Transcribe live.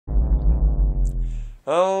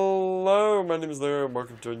Hello, my name is Leo and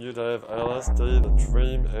welcome to a new day of LSD, the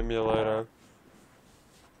Dream Emulator.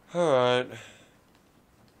 Alright.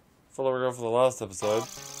 Following on from the last episode,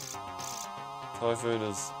 Typhoon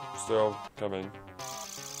is still coming.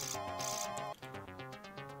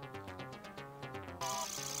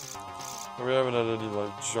 And we haven't had any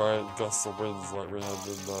giant gusts of winds like we had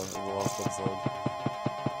in the last episode.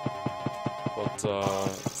 But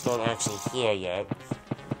it's not actually here yet,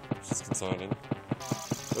 which is concerning.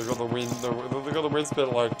 They got the wind. They got the wind speed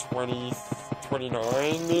at like 29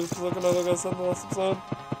 meters per second. I think I said in the last episode.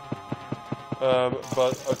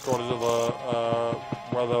 But according to the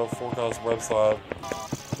weather forecast website,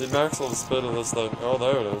 the maximum speed of this thing. Oh,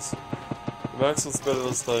 there it is. The maximum speed of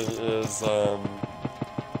this thing is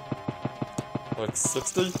like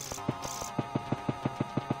 60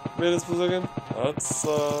 meters per second.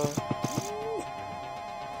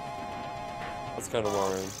 That's kind of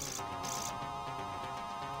worrying.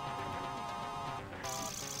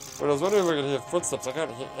 When I was wondering if I could hear footsteps, I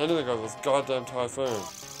can't hear anything of this goddamn typhoon.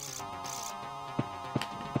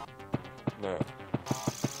 No.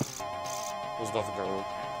 There's nothing going on.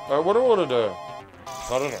 Alright, what do I want to do?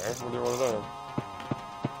 I don't know. What do you want to do?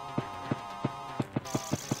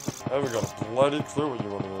 I haven't got a bloody clue what you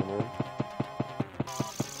want to do, man.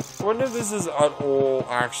 I wonder if this is at all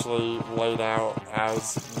actually laid out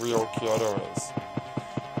as real Kyoto is.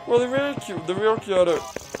 Well, the real Kyoto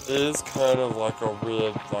is kind of like a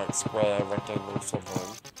weird, like, square, rectangle sort of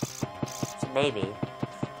thing. So maybe.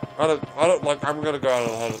 I don't, like, I'm gonna go out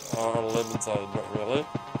on a limb and say not really.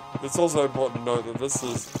 It's also important to note that this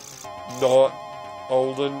is not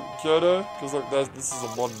olden Kyoto, because, like, this is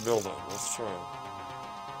a modern building, that's true.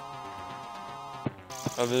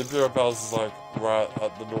 And the Imperial Palace is, like, right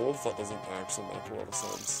at the north. That doesn't actually make a lot of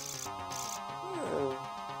sense. Yeah,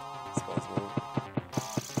 I suppose maybe.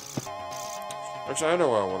 Actually, I know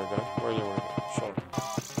where I want to go. Where do you want to go? Shut up.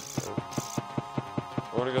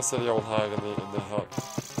 I want to go see the old hag in the hut.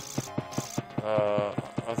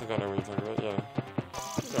 I think I know what you're talking about, yeah.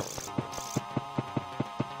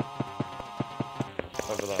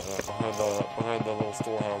 Over that, behind the little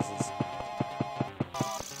storehouses.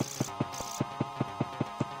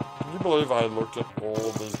 Can you believe I looked at all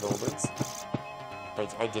of these buildings?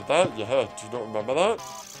 Wait, I did that? Yeah, do you not remember that?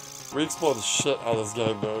 We explored the shit out of this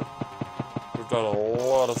game, dude. We've done a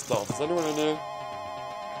lot of stuff. Is anyone in here?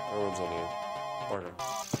 No one's in here. Okay.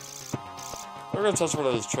 I'm gonna touch one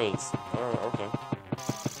of these trees. Oh, okay.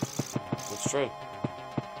 Which tree?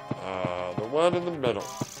 The one in the middle.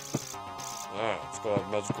 Yeah, it's got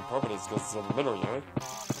magical properties because it's in the middle, you know?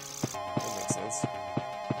 That makes sense. I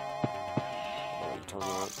don't know what you're talking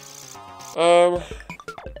about.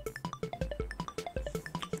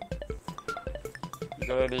 You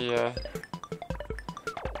got any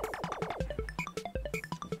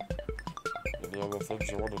other things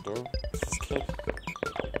you want to do? Just kidding.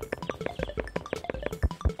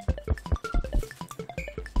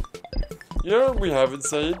 You know what we haven't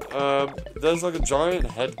seen? There's like a giant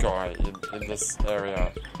head guy in this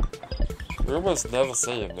area. We almost never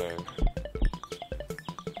see him though.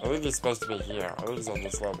 I think he's supposed to be here. I think he's on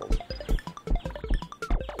this level.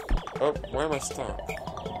 Oh, why am I stuck?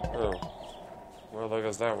 Oh. Well, there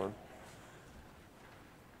goes that one.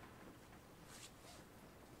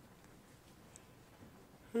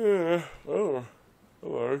 Yeah. Oh.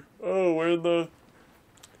 Hello. Oh, we're in the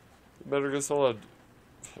Metal Gear Solid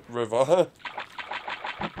river.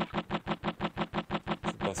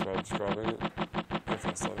 That's the best way of describing it.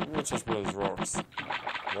 Interesting. I'm gonna touch one of these rocks.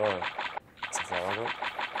 No. It's a fly like it.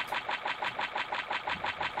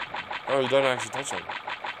 Oh, you don't actually touch them.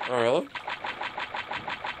 Oh, really?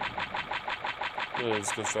 Yeah,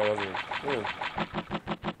 just go straight over here. Yeah.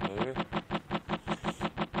 There you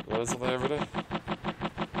go. Learn something every day.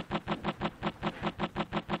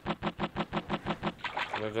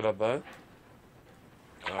 Can I get up there?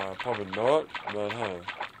 Probably not, but hey.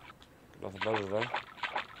 Nothing better though.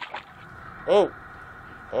 Oh!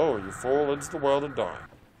 Oh, you fall into the world and die.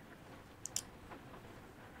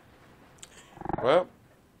 Well,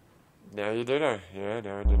 now you do know. Yeah,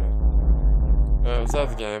 now I do know. It's out of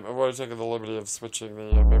the game. I've already taken the liberty of switching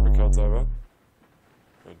the memory cards over.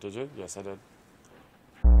 Wait, did you? Yes, I did.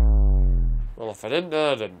 Well, if I didn't,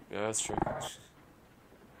 I didn't. Yeah, that's true.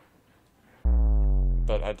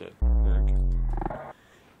 But I did. Okay.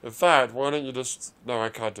 In fact, why don't you just... No, I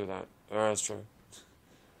can't do that. Oh, that's true.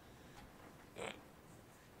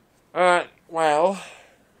 Alright, well...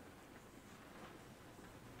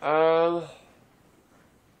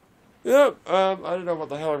 Yeah, I don't know what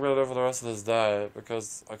the hell I'm gonna do for the rest of this day,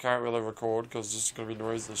 because I can't really record, because it's just gonna be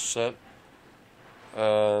noisy as shit.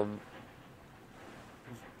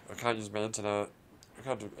 can't use my internet. I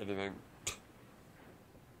can't do anything.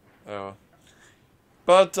 Yeah.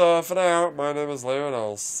 But for now, my name is Leo, and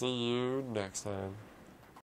I'll see you next time.